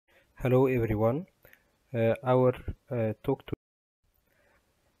Hello everyone. Our talk to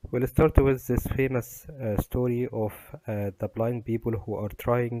will start with this famous story of the blind people who are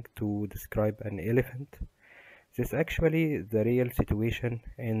trying to describe an elephant. This is actually the real situation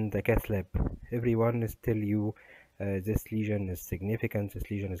in the cath lab. Everyone is tell you this lesion is significant, this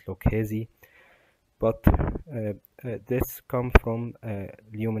lesion is look hazy, but this come from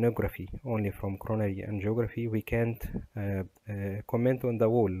luminography, only from coronary angiography. We can't comment on the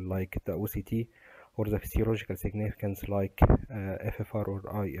wall like the OCT or the physiological significance like FFR or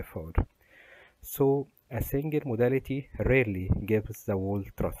IFR. So a single modality rarely gives the whole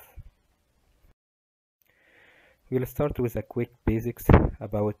truth. We'll start with a quick basics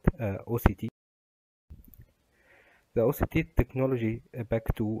about OCT. The OCT technology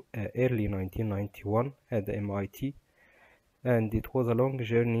back to early 1991 at the MIT, and it was a long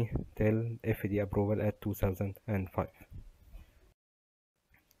journey till FDA approval at 2005.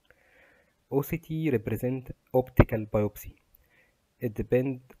 OCT represent optical biopsy. It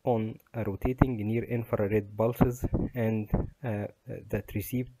depends on a rotating near-infrared pulses and that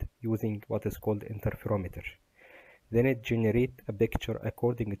received using what is called interferometer. Then it generates a picture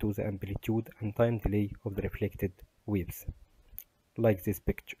according to the amplitude and time delay of the reflected waves, like this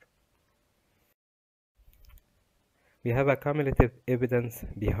picture. We have a cumulative evidence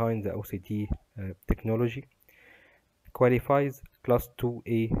behind the OCT technology. Qualifies class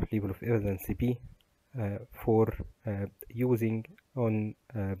 2A level of evidence B for using on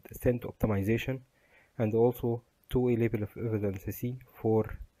stent optimization, and also 2A level of evidence C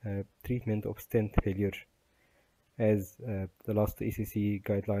for treatment of stent failure as the last ECC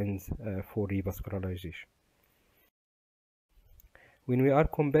guidelines for revascularization. When we are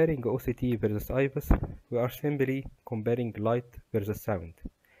comparing OCT versus IVUS, we are simply comparing light versus sound.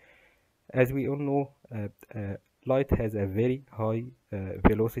 As we all know, light has a very high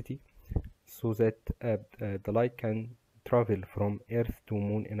velocity, so that the light can travel from Earth to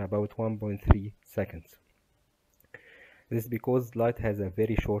Moon in about 1.3 seconds. This is because light has a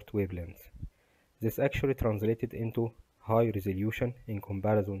very short wavelength. This actually translated into high resolution in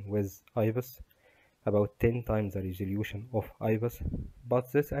comparison with IVUS, about 10 times the resolution of IVUS,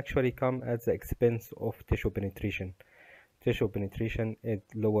 but this actually comes at the expense of tissue penetration. Tissue penetration is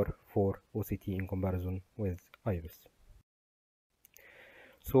lower for OCT in comparison with IVUS.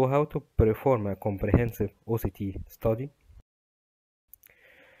 So how to perform a comprehensive OCT study?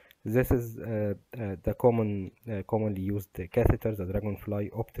 This is the commonly used catheter, the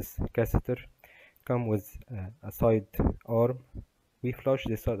Dragonfly Optis catheter. Come with a side arm. We flush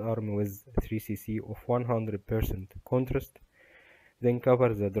the side arm with 3 cc of 100% contrast, then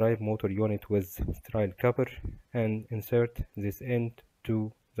cover the drive motor unit with sterile cover and insert this end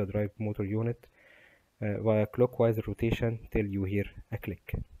to the drive motor unit via clockwise rotation till you hear a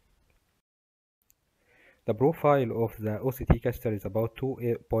click. The profile of the OCT catheter is about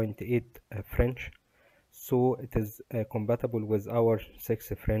 2.8 French, so it is compatible with our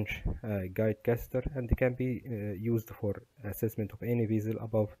 6 French guide catheter, and can be used for assessment of any vessel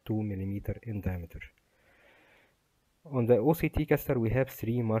above 2 mm in diameter. On the OCT catheter we have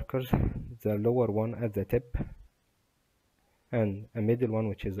 3 markers, the lower one at the tip, and a middle one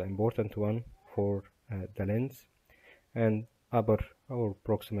which is the important one for the lens, and upper or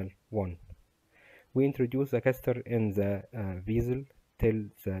proximal one. We introduce the catheter in the vessel till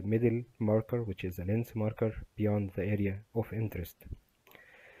the middle marker, which is the lens marker, beyond the area of interest.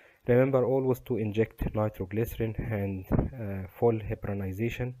 Remember always to inject nitroglycerin and full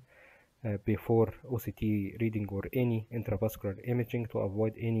heparinization before OCT reading or any intravascular imaging to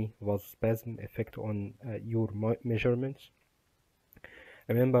avoid any vasospasm effect on your measurements.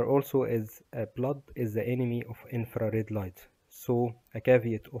 Remember also blood is the enemy of infrared light, so a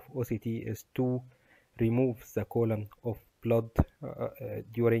caveat of OCT is to remove the column of blood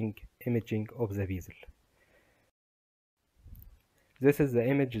during imaging of the vessel. This is the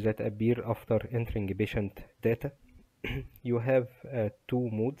image that appears after entering patient data. You have 2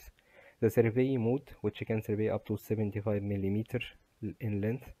 modes. The survey mode, which can survey up to 75 mm in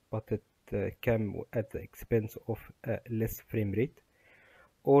length, but it comes at the expense of less frame rate,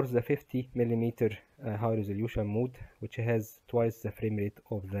 or the 50 mm high resolution mode, which has twice the frame rate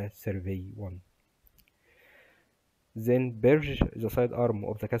of the survey one. Then purge the side arm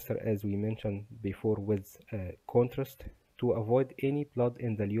of the catheter as we mentioned before with contrast to avoid any blood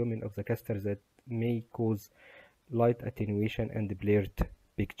in the lumen of the catheter that may cause light attenuation and blurred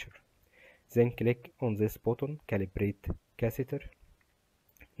picture. Then click on this button, calibrate catheter.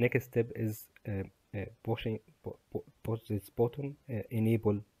 Next step is push this button,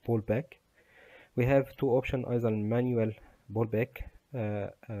 enable pullback. We have 2 options, either manual pullback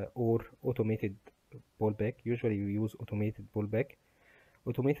or automated pullback. Usually we use automated pullback.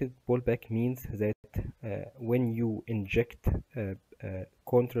 Automated pullback means that when you inject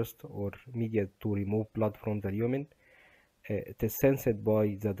contrast or media to remove blood from the lumen, it is sensed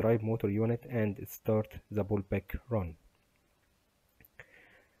by the drive motor unit and it starts the pullback run.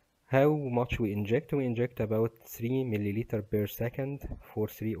 How much we inject? We inject about 3 milliliter per second for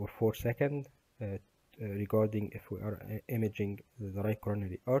 3 or 4 seconds regarding if we are imaging the right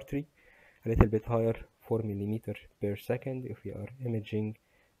coronary artery. A little bit higher, 4 millimeter per second if we are imaging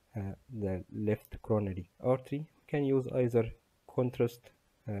the left coronary artery. We can use either contrast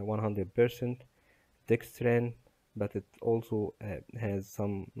 100% dextran, but it also has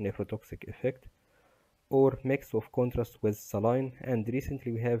some nephrotoxic effect, or mix of contrast with saline. And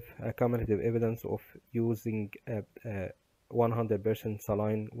recently we have cumulative evidence of using 100%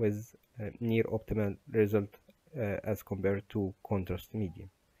 saline with near optimal result as compared to contrast medium.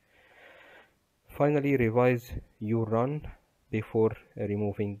 Finally, revise your run before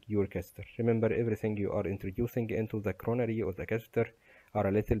removing your catheter. Remember, everything you are introducing into the coronary or the catheter are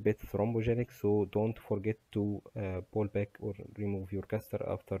a little bit thrombogenic, so don't forget to pull back or remove your catheter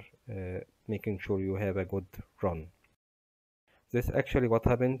after making sure you have a good run. This actually what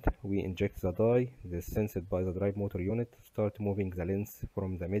happened. We inject the dye, this sensed by the drive motor unit, start moving the lens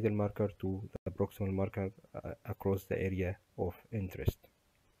from the middle marker to the proximal marker across the area of interest.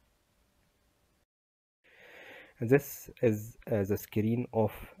 This is the screen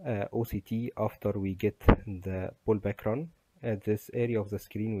of OCT after we get the pullback run. At this area of the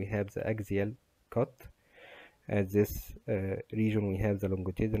screen we have the axial cut. At this region we have the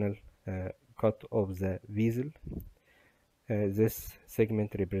longitudinal cut of the vessel. This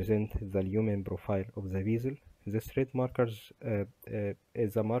segment represents the lumen profile of the vessel. This red markers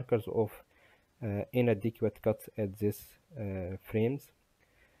is the markers of inadequate cuts at this frames.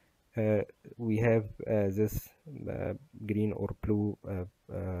 We have this green or blue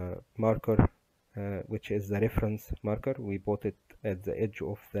marker which is the reference marker. We put it at the edge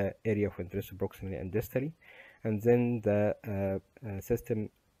of the area of interest proximally and distally, and then the system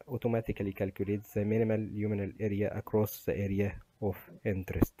automatically calculates the minimal luminal area across the area of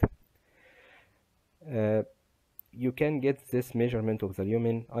interest. You can get this measurement of the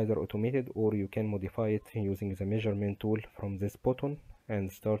lumen either automated or you can modify it using the measurement tool from this button and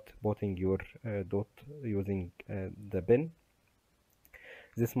start putting your dot using the pen.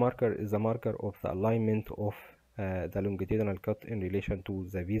 This marker is a marker of the alignment of the longitudinal cut in relation to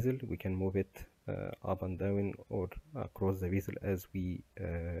the vessel. We can move it up and down or across the vessel as we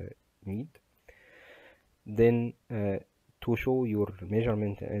need. Then to show your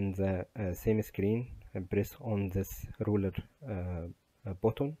measurement in the same screen, press on this ruler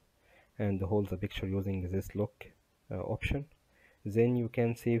button and hold the picture using this lock option. Then you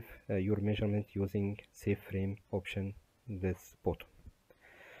can save your measurement using save frame option, this button.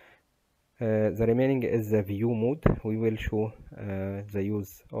 The remaining is the view mode. We will show the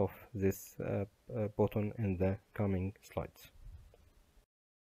use of this button in the coming slides.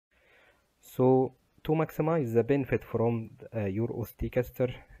 So to maximize the benefit from your OCT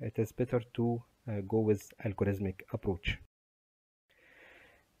catheter, it is better to go with algorithmic approach.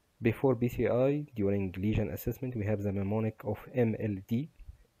 Before BCI, during lesion assessment, we have the mnemonic of MLD,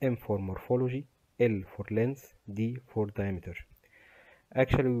 M for morphology, L for length, D for diameter.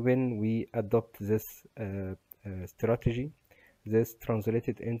 Actually, when we adopt this strategy, this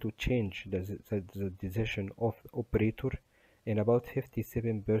translated into change the decision of operator in about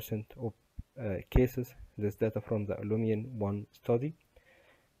 57% of cases. This data from the Illumian 1 study.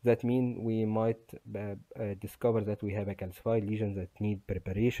 That means we might discover that we have a calcified lesion that need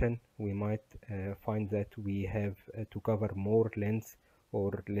preparation. We might find that we have to cover more lens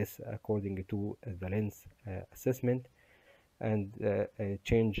or less according to the lens assessment, and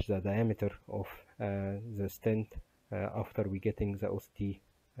change the diameter of the stent after we getting the OCT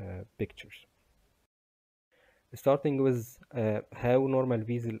pictures. Starting with how normal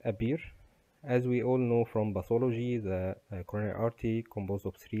vessel appear. As we all know from pathology, the coronary artery composed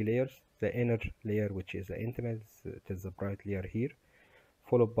of 3 layers. The inner layer, which is the intima, it is the bright layer here,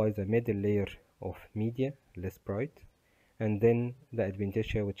 followed by the middle layer of media, less bright, and then the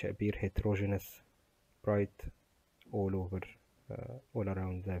adventitia, which appear heterogeneous, bright all over, all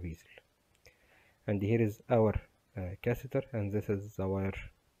around the vessel. And here is our catheter, and this is the wire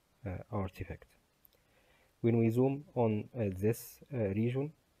artifact. When we zoom on this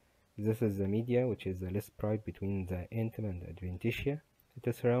region, this is the media, which is the less bright between the intima and the adventitia. It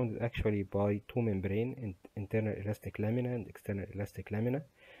is surrounded actually by 2 membranes, internal elastic lamina and external elastic lamina.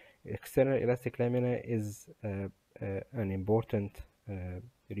 External elastic lamina is an important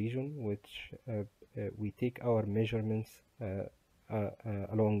region, which we take our measurements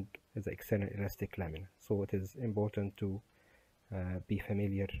along the external elastic lamina. So it is important to be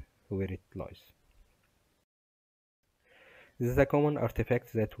familiar where it lies. This is a common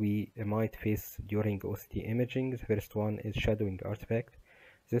artifact that we might face during OCT imaging. The first one is shadowing artifact.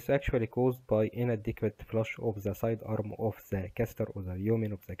 This is actually caused by inadequate flush of the side arm of the catheter or the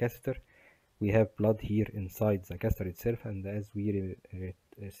lumen of the catheter. We have blood here inside the catheter itself, and as we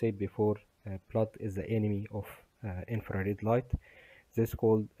said before, blood is the enemy of infrared light. This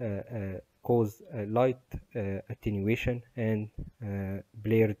cause light attenuation and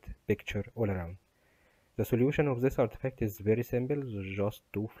blurred picture all around. The solution of this artifact is very simple, just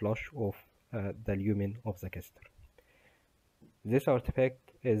to flush off the lumen of the catheter. This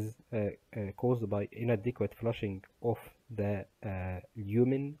artifact is caused by inadequate flushing of the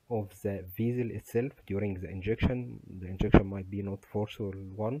lumen of the vessel itself during the injection. The injection might be not forceful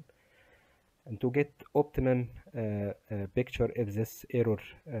one. And to get optimum picture, if this error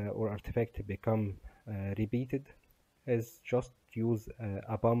or artifact become repeated, is just use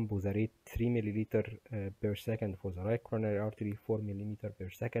a pump with a rate 3 milliliter per second for the right coronary artery, 4 millimeter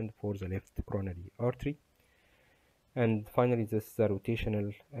per second for the left coronary artery. And finally, this is the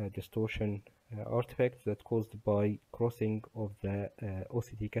rotational distortion artifact that caused by crossing of the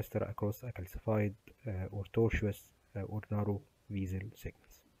OCT catheter across a calcified or tortuous or narrow vessel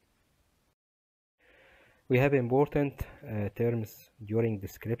segments. We have important terms during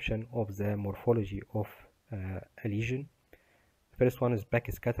description of the morphology of a lesion. First one is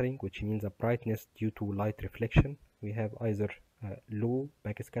backscattering, which means a brightness due to light reflection. We have either low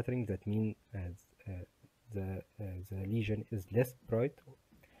backscattering, that means the lesion is less bright,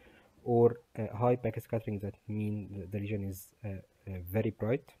 or high backscattering, that means the lesion is very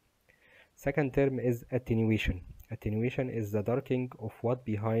bright. Second term is attenuation. Attenuation is the darkening of what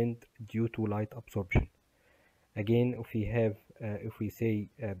behind due to light absorption. Again, if we say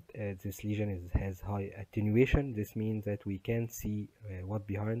this lesion has high attenuation, this means that we can't see what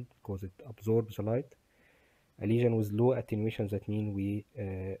behind because it absorbs the light. A lesion with low attenuation, that means we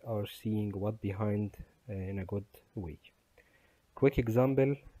are seeing what behind in a good way. Quick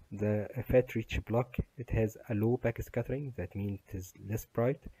example, the fat-rich block, it has a low backscattering, that means it is less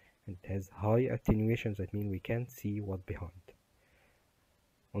bright, and it has high attenuation, that means we can't see what behind.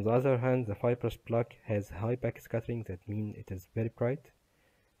 On the other hand, the fibrous plaque has high backscattering, that means it is very bright,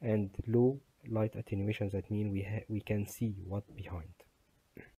 and low light attenuation, that means we can see what behind.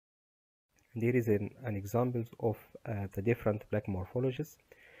 And here is an example of the different plaque morphologies.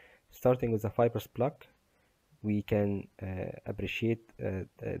 Starting with the fibrous plaque, we can appreciate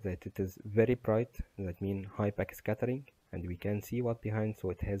that it is very bright, that means high backscattering, and we can see what behind, so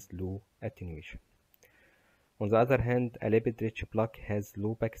it has low attenuation. On the other hand, a lipid-rich plaque has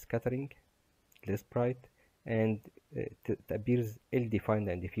low backscattering, less bright, and it appears ill-defined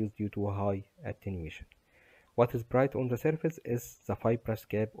and diffuse due to high attenuation. What is bright on the surface is the fibrous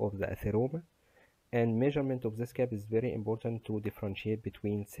cap of the atheroma, and measurement of this cap is very important to differentiate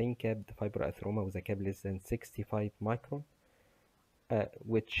between thin-capped fibroatheroma with a cap less than 65 micron,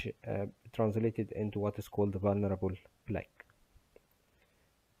 which translated into what is called vulnerable plaque.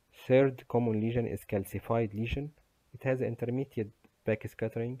 Third common lesion is calcified lesion. It has intermediate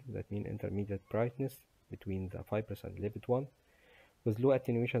backscattering, that means intermediate brightness between the fibrous and lipid one, with low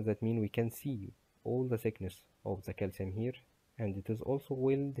attenuation, that means we can see all the thickness of the calcium here, and it is also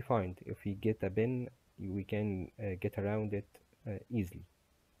well defined. If we get a pen, we can get around it easily.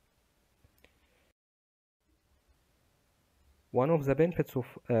 One of the benefits of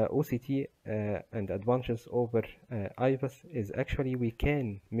OCT and advantages over IVUS is actually we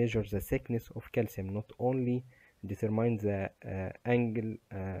can measure the thickness of calcium, not only determine the angle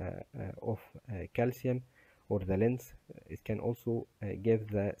of calcium or the length, it can also give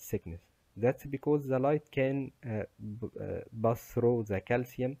the thickness. That's because the light can pass through the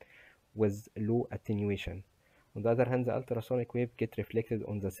calcium with low attenuation. On the other hand, the ultrasonic wave get reflected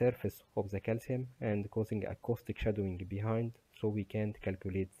on the surface of the calcium and causing acoustic shadowing behind, so we can't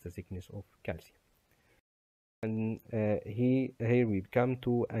calculate the thickness of calcium. And here we come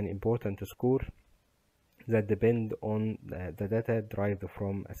to an important score that depend on the data derived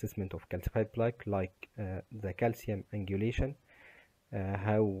from assessment of calcified plaque, like the calcium angulation,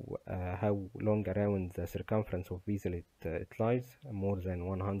 how long around the circumference of vessel it lies, more than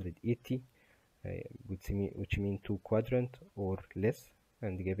 180. Which mean 2 quadrant or less,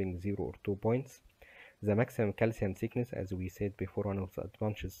 and giving 0 or 2 points. The maximum calcium thickness, as we said before, one of the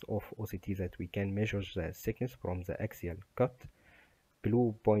advantages of OCT that we can measure the thickness from the axial cut.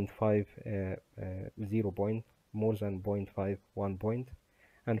 Below 0.5, 0 point, more than 0.5, 1 point.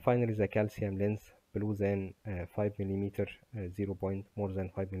 And finally, the calcium lens below than 5 millimeter, 0 point, more than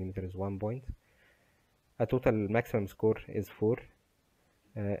 5 millimeter is 1 point. A total maximum score is 4.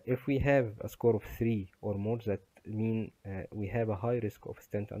 If we have a score of 3 or more, that mean we have a high risk of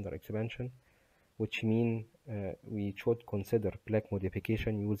stent under expansion, which mean we should consider plaque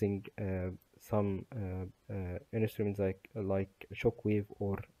modification using some instruments like shockwave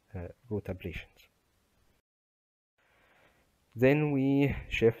or rotablations. Then we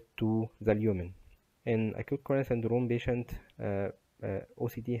shift to the lumen. In acute coronary syndrome patient,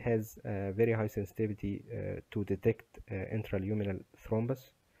 OCT has very high sensitivity to detect intraluminal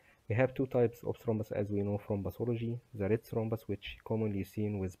thrombus. We have two types of thrombus as we know from pathology. The red thrombus, which commonly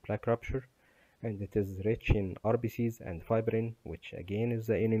seen with plaque rupture, and it is rich in RBCs and fibrin, which again is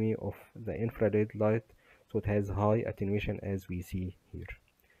the enemy of the infrared light, so it has high attenuation as we see here.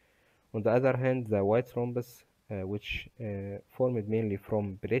 On the other hand, the white thrombus, which formed mainly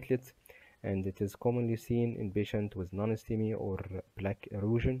from platelets, and it is commonly seen in patients with non-ischemia or plaque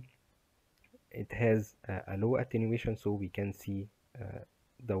erosion. It has a low attenuation, so we can see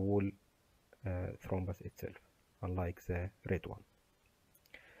the whole thrombus itself, unlike the red one.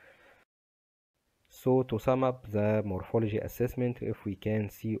 So to sum up the morphology assessment, if we can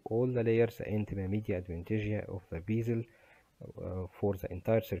see all the layers and the media adventitia of the vessel for the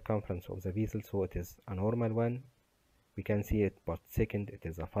entire circumference of the vessel, so it is a normal one. We can see it, but second, it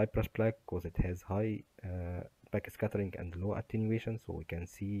is a fibrous plaque because it has high backscattering and low attenuation, so we can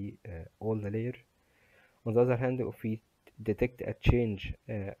see all the layer. On the other hand, if we detect a change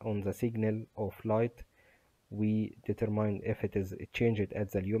on the signal of light, we determine if it is changed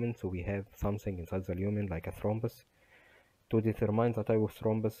at the lumen, so we have something inside the lumen like a thrombus. To determine the type of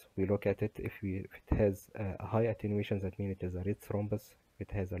thrombus, we look at it. If it has a high attenuation, that means it is a red thrombus. If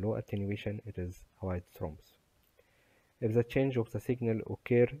it has a low attenuation, it is a white thrombus. If the change of the signal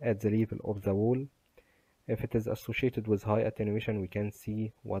occur at the level of the wall, if it is associated with high attenuation, we can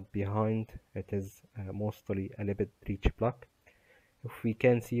see what behind it is mostly a lipid-rich plaque. If we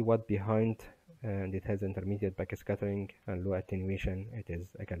can see what behind and it has intermediate backscattering and low attenuation, it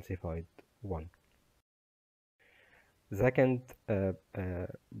is a calcified one. The second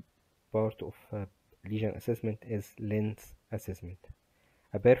part of lesion assessment is lens assessment.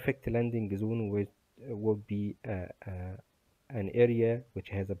 A perfect landing zone would be an area which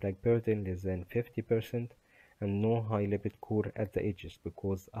has a plaque burden less than 50% and no high lipid core at the edges,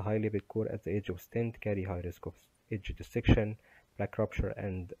 because a high lipid core at the edge of stent carry high risk of edge dissection, plaque rupture,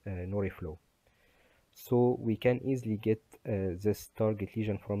 and no reflow. So we can easily get this target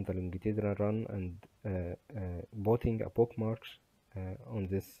lesion from the longitudinal run and putting a bookmarks on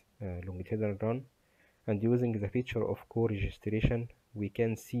this longitudinal run, and using the feature of co-registration, we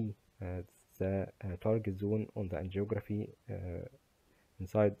can see the target zone on the angiography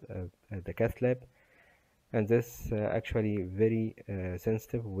inside the cath lab, and this actually very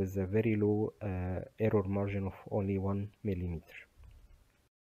sensitive with a very low error margin of only 1 millimeter.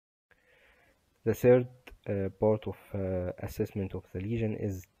 The third part of assessment of the lesion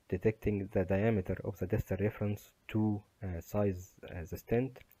is detecting the diameter of the distal reference to size the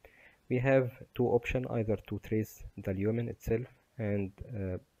stent. We have two options, either to trace the lumen itself and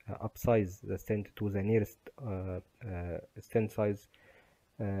upsize the stent to the nearest stent size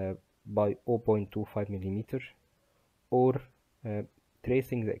by 0.25 millimeter, or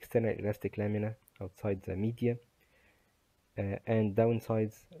tracing the external elastic lamina outside the media and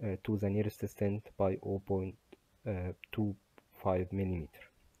downsize to the nearest stent by 0.25 millimeter.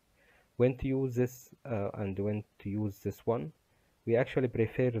 When to use this and when to use this one, we actually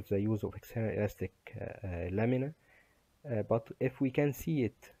prefer the use of external elastic lamina, but if we can see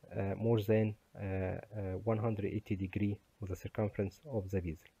it more than 180 degree of the circumference of the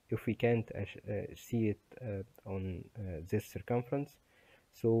vessel. If we can't see it on this circumference,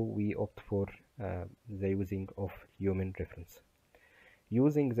 so we opt for the using of lumen reference.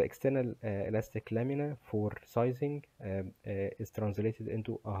 Using the external elastic lamina for sizing is translated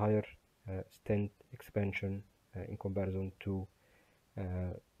into a higher stent expansion in comparison to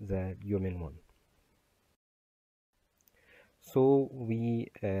the lumen one. So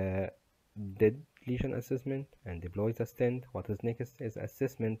we did lesion assessment and deploy the stent. What is next is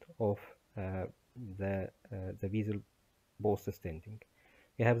assessment of the vessel post stenting.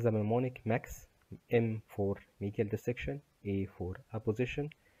 We have the mnemonic MAX, M for medial dissection, A for apposition,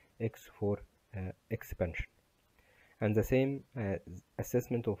 X for expansion. And the same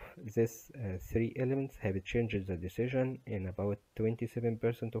assessment of these three elements have changed the decision in about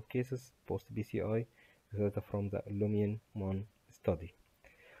 27% of cases post BCI data from the Lumion 1 study.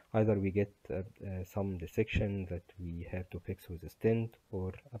 Either we get some dissection that we have to fix with a stent,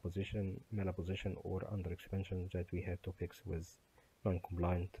 or a position, malposition, or under expansion that we have to fix with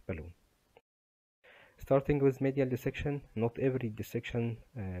non-compliant balloon. Starting with medial dissection, not every dissection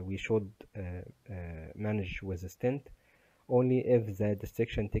we should manage with a stent. Only if the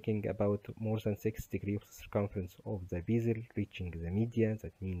dissection taking about more than 6 degrees of circumference of the vessel reaching the media,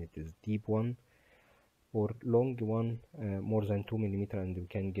 that means it is deep one, or long one more than 2 mm, and we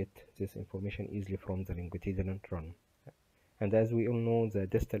can get this information easily from the longitudinal run. And as we all know, the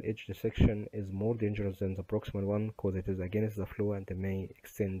distal edge dissection is more dangerous than the proximal one because it is against the flow and may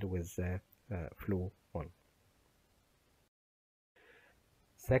extend with the flow one.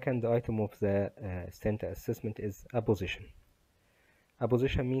 Second item of the stent assessment is apposition.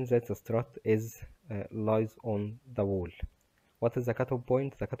 Apposition means that the strut is lies on the wall. What is the cutoff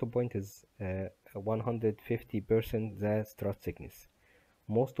point? The cutoff point is 150% the strut thickness.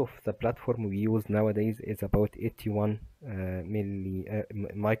 Most of the platform we use nowadays is about 81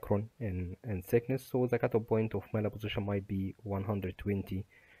 micron in thickness, so the cutoff point of malposition might be 120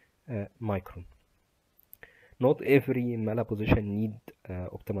 micron. Not every malposition need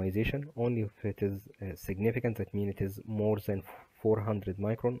optimization, only if it is significant, that means it is more than 400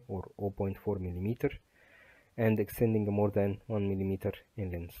 micron or 0.4 millimeter and extending more than 1 millimeter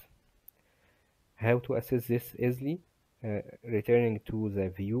in length. How to assess this easily? Returning to the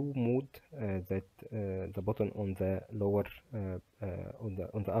view mode, that the button on the lower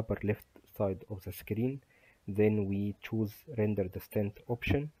on the upper left side of the screen. Then we choose render the stent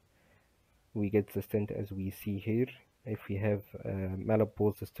option. We get the stent as we see here. If we have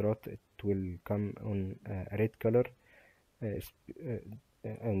malapose strut, it will come on a red color,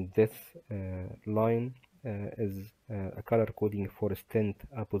 and this line is a color coding for stent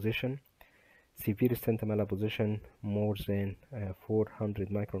apposition. Severe stent malposition more than 400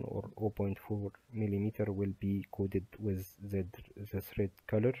 micron or 0.4 millimeter will be coded with this red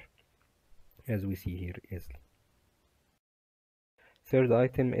color, as we see here easily. Third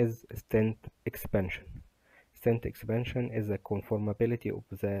item is stent expansion. Stent expansion is the conformability of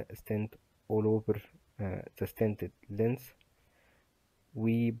the stent all over the stented length.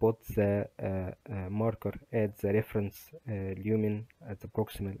 We put the marker at the reference lumen at the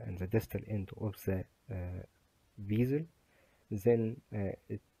proximal and the distal end of the vessel. Then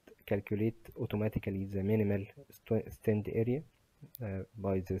it calculates automatically the minimal stent area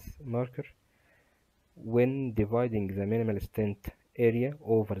by this marker. When dividing the minimal stent area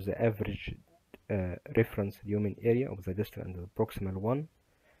over the average reference lumen area of the distal and the proximal one,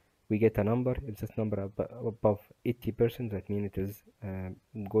 we get a number. If this number above 80%, that means it is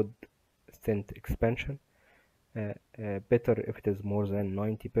good stent expansion. Better if it is more than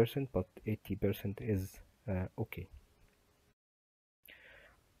 90%, but 80% is okay.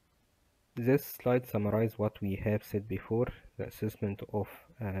 This slide summarizes what we have said before: the assessment of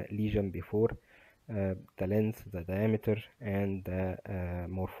lesion before, the length, the diameter, and the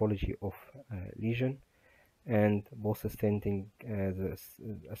morphology of lesion, and both stenting, the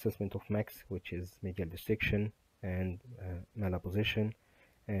assessment of max, which is medial dissection, and malposition,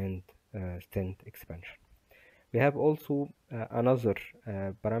 and stent expansion. We have also another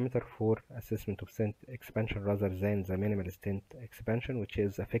parameter for assessment of stent expansion rather than the minimal stent expansion, which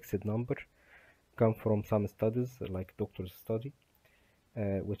is a fixed number, come from some studies like doctor's study,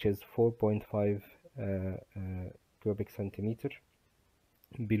 which is 4.5 cubic centimeter.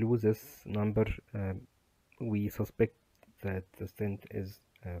 Below this number, we suspect that the stent is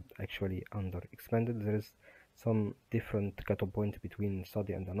actually under expanded. There is some different cutoff point between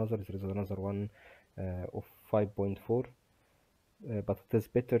study and another. There is another one of 5.4, but it is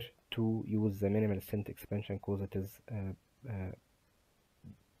better to use the minimal stent expansion because it is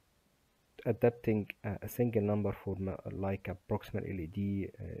adapting a single number for like a proximal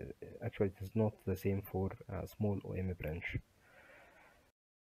LED. Actually, it is not the same for a small OM branch.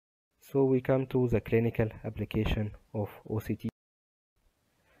 So we come to the clinical application of OCT.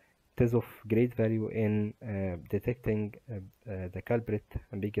 It is of great value in detecting the culprit,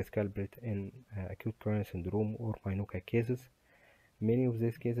 ambiguous culprit in acute coronary syndrome or Minuka cases. Many of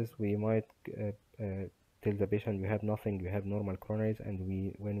these cases we might tell the patient you have nothing, you have normal coronaries, and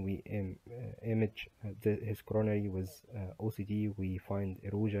when we image his coronary with OCT, we find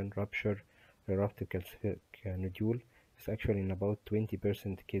erosion, rupture, eruptive calcific nodule. It's actually in about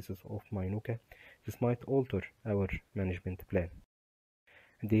 20% cases of Minuka. This might alter our management plan.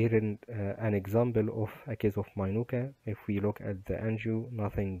 And here in an example of a case of Minuka, if we look at the angio,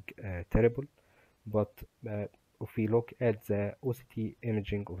 nothing terrible, but if we look at the OCT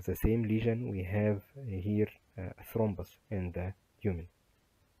imaging of the same lesion, we have here a thrombus in the lumen.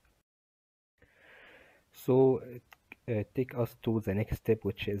 So take us to the next step,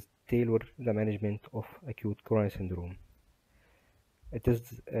 which is tailor the management of acute coronary syndrome. It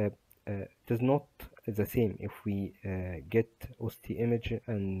is not the same if we get OCT image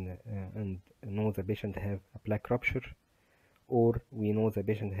and know the patient have a plaque rupture, or we know the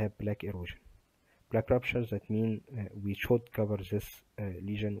patient have plaque erosion. Plaque rupture, that mean we should cover this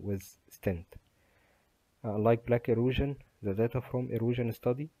lesion with stent. Like plaque erosion, the data from erosion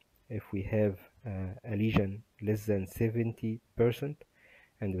study, if we have a lesion less than 70%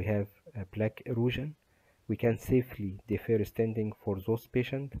 and we have a plaque erosion, we can safely defer stenting for those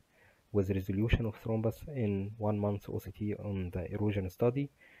patients with resolution of thrombus in 1 month OCT on the erosion study,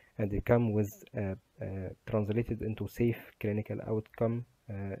 and it come with translated into safe clinical outcome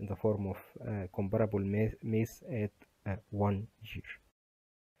in the form of comparable MACE at 1 year.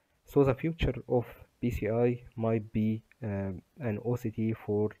 So the future of PCI might be an OCT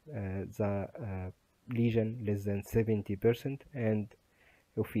for the lesion less than 70%, and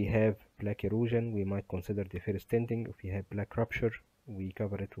if we have plaque erosion, we might consider defer stenting. If we have plaque rupture, we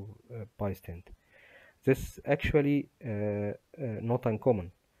cover it by stent. This actually not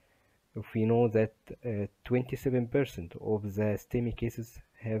uncommon. If we know that 27% of the STEMI cases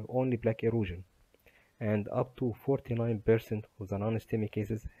have only plaque erosion, and up to 49% of the non-STEMI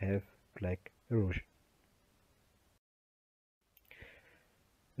cases have plaque erosion.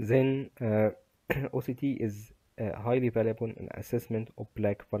 Then OCT is highly valuable in assessment of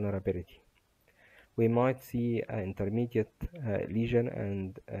plaque vulnerability. We might see an intermediate lesion,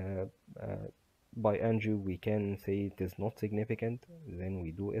 and by angio we can say it is not significant. Then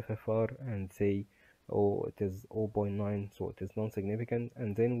we do FFR and say, oh, it is 0.9, so it is non-significant.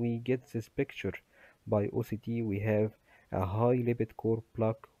 And then we get this picture by OCT. We have a high lipid core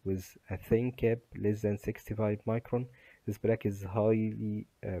plaque with a thin cap less than 65 micron. This plaque is highly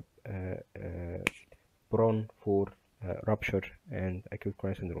prone for rupture and acute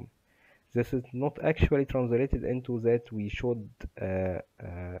coronary syndrome. This is not actually translated into that we should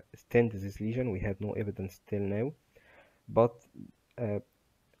stent this lesion. We have no evidence till now, but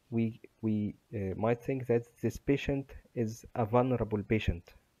we might think that this patient is a vulnerable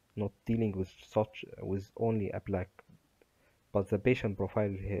patient, not dealing with only a plaque, but the patient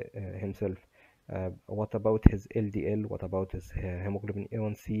profile himself. What about his LDL? What about his hemoglobin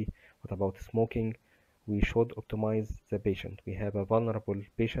A1C? What about smoking? We should optimize the patient. We have a vulnerable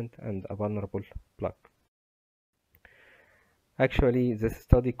patient and a vulnerable plaque. Actually, this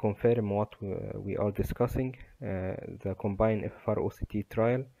study confirms what we are discussing. The combined FFR OCT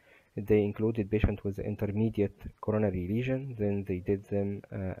trial, they included patients with intermediate coronary lesion. Then they did them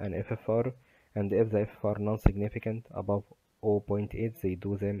an FFR, and if the FFR non-significant above 0.8, they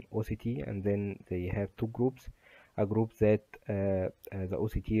do them OCT, and then they have two groups. A group that the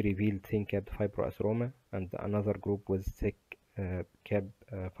OCT revealed thin capped fibroatheroma, and another group with thick capped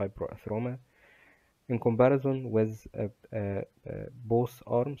fibroatheroma. In comparison with both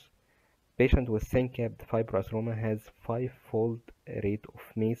arms, patient with thin capped fibroatheroma has 5-fold rate of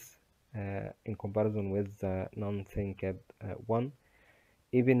MACE in comparison with the non-thin capped one.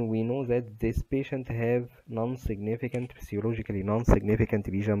 Even we know that this patient have non-significant, physiologically non-significant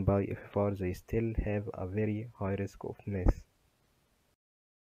lesion by FFR, they still have a very high risk of MACE.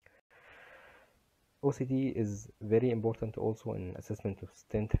 OCT is very important also in assessment of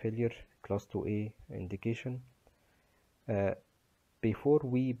stent failure, class 2A indication. Before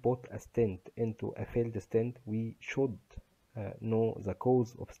we put a stent into a failed stent, we should know the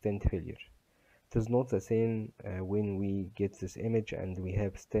cause of stent failure. It is not the same when we get this image and we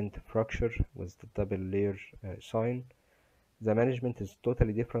have stent fracture with the double layer sign. The management is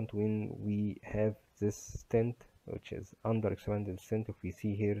totally different when we have this stent, which is under expanded stent. If we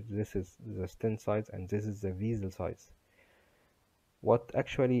see here, this is the stent size and this is the vessel size. What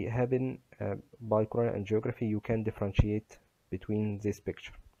actually happened by coronary angiography, you can differentiate between this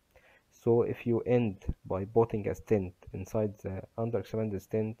picture. So if you end by putting a stent inside the under expanded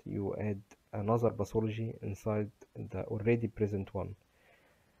stent, you add another pathology inside the already present one.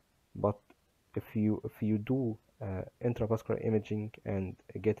 But if you do intravascular imaging and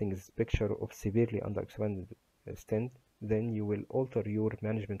getting this picture of severely under expanded stent, then you will alter your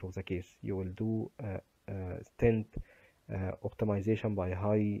management of the case. You will do stent optimization by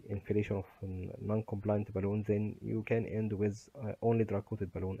high inflation of non-compliant balloon. Then you can end with only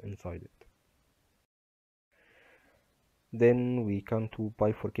drug-coated balloon inside it. Then we come to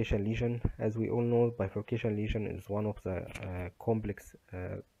bifurcation lesion. As we all know, bifurcation lesion is one of the complex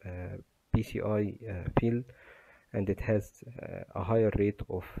PCI field, and it has a higher rate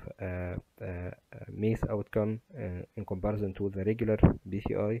of MACE outcome in comparison to the regular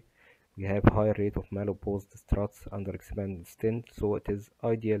PCI. we have higher rate of malopposed struts under expanded stent, so it is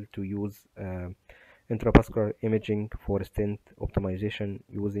ideal to use intravascular imaging for stent optimization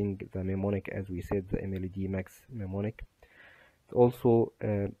using the mnemonic, as we said, the MLD max mnemonic. Also,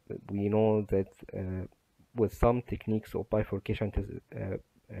 we know that with some techniques of bifurcation, it is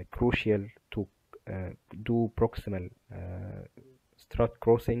crucial to do proximal strut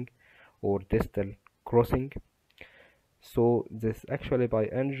crossing or distal crossing. So this actually by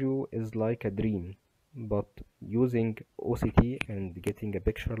angio is like a dream, but using OCT and getting a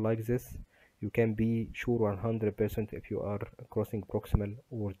picture like this, you can be sure 100% if you are crossing proximal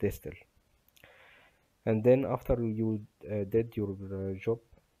or distal. And then after you did your job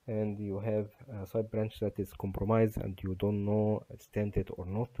and you have a side branch that is compromised and you don't know stented or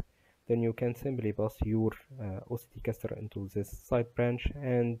not, then you can simply pass your OCT caster into this side branch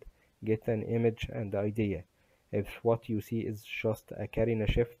and get an image and idea. If what you see is just a carina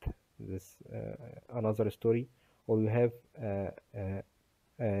shift, this another story, or you have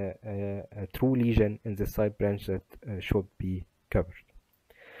a true lesion in the side branch that should be covered.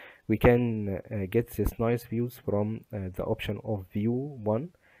 We can get this nice views from the option of view 1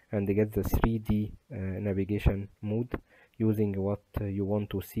 and get the 3D navigation mode using what you want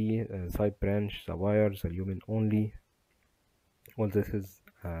to see, side branch, the wires, the lumen only. All this is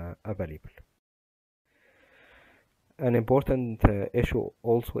available. An important issue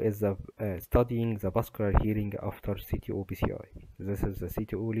also is studying the vascular healing after CTO PCI. This is the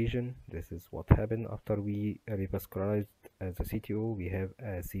CTO lesion. This is what happened after we revascularized the CTO. We have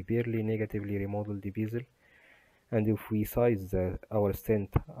a severely negatively remodeled vessel, and if we size our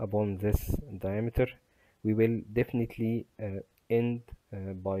stent upon this diameter, we will definitely end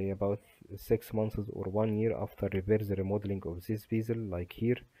by about 6 months or 1 year after reverse remodeling of this vessel, like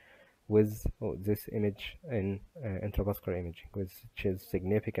here, with this image in intravascular imaging, which is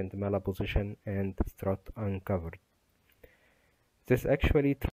significant malapposition and strut uncovered. This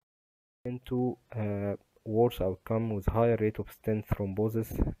actually translates into worse outcome with higher rate of stent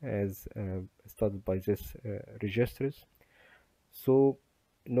thrombosis as studied by these registers. So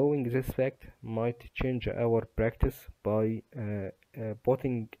knowing this fact might change our practice by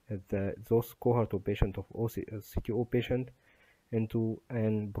putting those cohort of patient of CTO patient into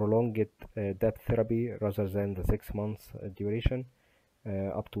an prolonged depth therapy rather than the 6 months duration,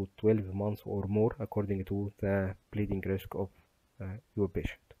 up to 12 months or more according to the bleeding risk of your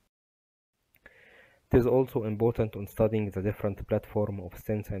patient. It is also important on studying the different platform of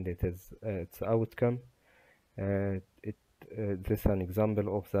stents and its outcome. This is an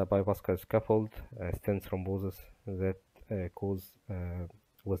example of the bivascular scaffold stent thrombosis that cause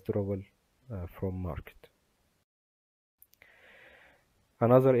withdrawal from market.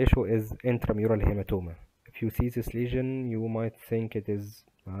 Another issue is intramural hematoma. If you see this lesion, you might think it is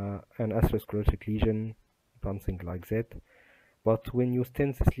an atherosclerotic lesion, something like that. But when you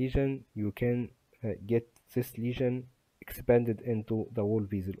stent this lesion, you can get this lesion expanded into the whole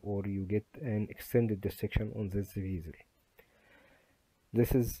vessel, or you get an extended dissection on this vessel.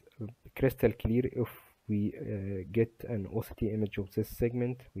 This is crystal clear. If we get an OCT image of this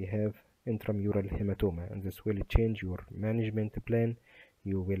segment, we have intramural hematoma, and this will change your management plan.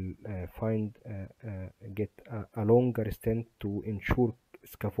 You will get a longer stent to ensure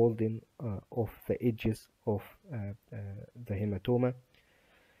scaffolding of the edges of the hematoma.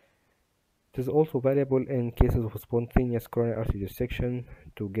 It is also valuable in cases of spontaneous coronary artery dissection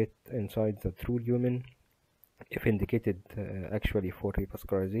to get inside the true lumen, if indicated actually for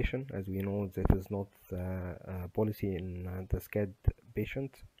revascularization. As we know, that is not the policy in the SCAD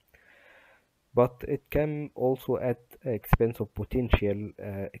patient, but it can also at expense of potential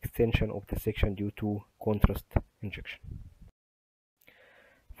extension of the section due to contrast injection.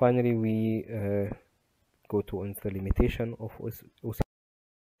 Finally, we go to the limitation of OCT.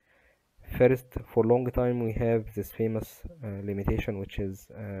 First, for long time we have this famous limitation, which is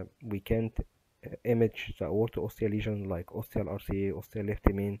we can't image the aorto-ostial lesion like ostial RCA, ostial left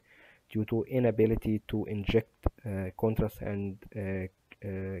main, due to inability to inject contrast and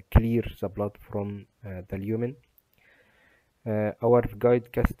clear the blood from the lumen. Our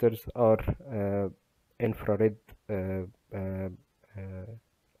guide catheters are infrared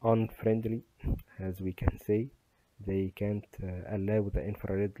unfriendly, as we can say. They can't allow the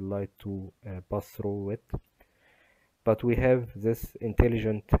infrared light to pass through it. But we have this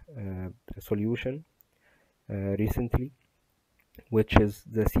intelligent solution recently, which is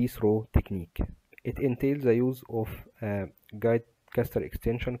the see-through technique. It entails the use of guide caster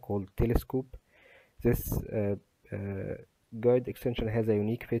extension called telescope. This guide extension has a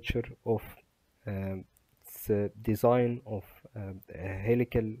unique feature of its design of a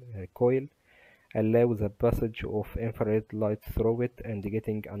helical coil, allow the passage of infrared light through it and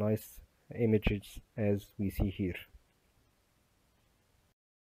getting a nice images as we see here.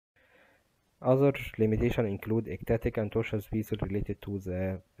 Other limitations include ectatic and tortuous vessel related to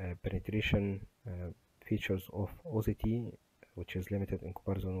the penetration features of OCT, which is limited in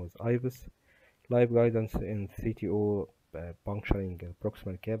comparison with IVUS. Live guidance in CTO puncturing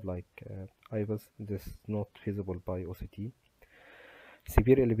proximal cap like IVUS, this is not feasible by OCT.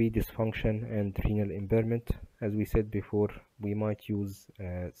 Severe LV dysfunction and renal impairment. As we said before, we might use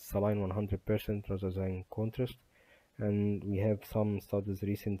saline 100% rather than contrast, and we have some studies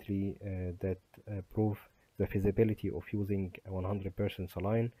recently that prove the feasibility of using 100%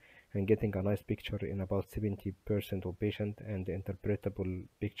 saline and getting a nice picture in about 70% of patients and interpretable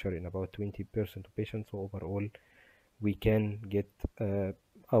picture in about 20% of patients. So overall, we can get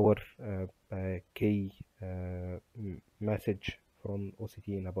our key message from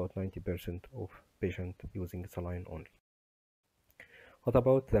OCT in about 90% of patients using saline only. What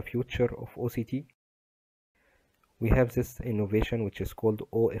about the future of OCT? We have this innovation which is called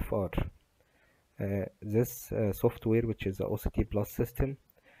OFR. This software, which is the OCT Plus system,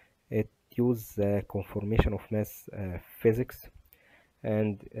 it uses the conformation of mass physics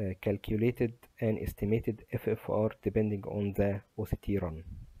and calculated and estimated FFR depending on the OCT run.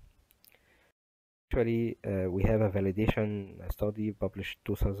 Actually, we have a validation study published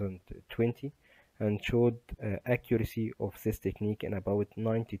 2020 and showed accuracy of this technique in about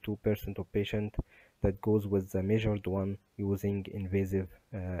 92% of patients that goes with the measured one using invasive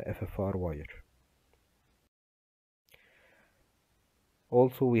FFR wire.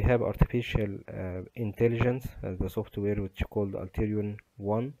 Also, we have artificial intelligence, the software which is called Alterion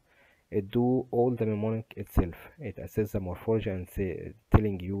 1. It do all the mnemonic itself. It assesses the morphology and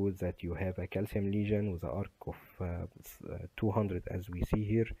telling you that you have a calcium lesion with an arc of 200 as we see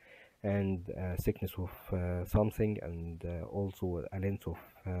here, and thickness of something, and also a length of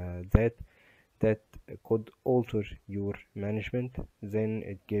that could alter your management. Then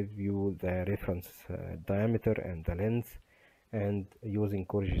it gives you the reference diameter and the length, and using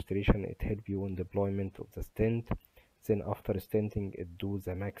co-registration it helps you in deployment of the stent. Then after stenting it do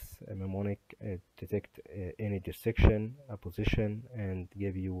the max mnemonic, detect any dissection, a position, and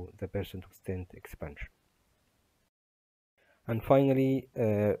give you the percent of stent expansion. And finally,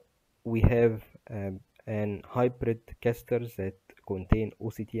 we have an hybrid catheters that contain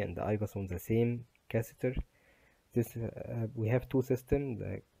OCT and IVUS on the same catheter. This we have two systems,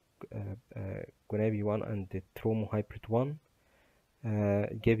 the Coronary 1 and the Tromo Hybrid 1.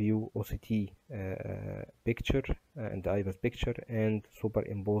 Give you OCT picture and IVUS picture and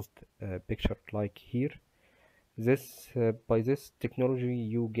superimposed picture like here. This by this technology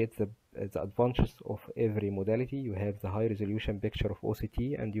you get the advantages of every modality. You have the high resolution picture of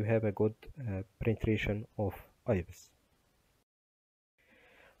OCT and you have a good penetration of IVUS.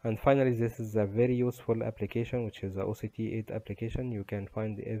 And finally, this is a very useful application, which is the OCT 8 application. You can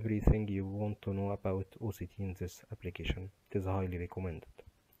find everything you want to know about OCT in this application. It is highly recommended.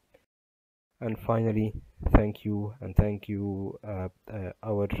 And finally, thank you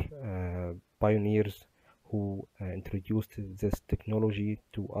our pioneers who introduced this technology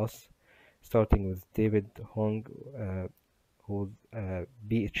to us, starting with David Hong, whose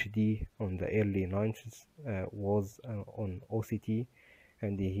PhD on the early 90s was on OCT,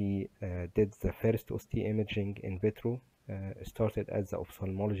 and he did the first OCT imaging in vitro, started as the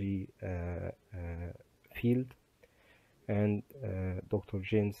ophthalmology field, and Dr.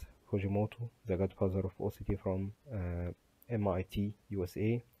 James Fujimoto, the godfather of OCT from MIT,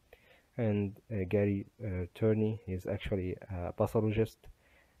 USA, and Gary Turney, he is actually a pathologist,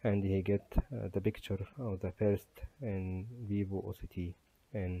 and he get the picture of the first in vivo OCT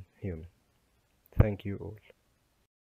in human. Thank you all.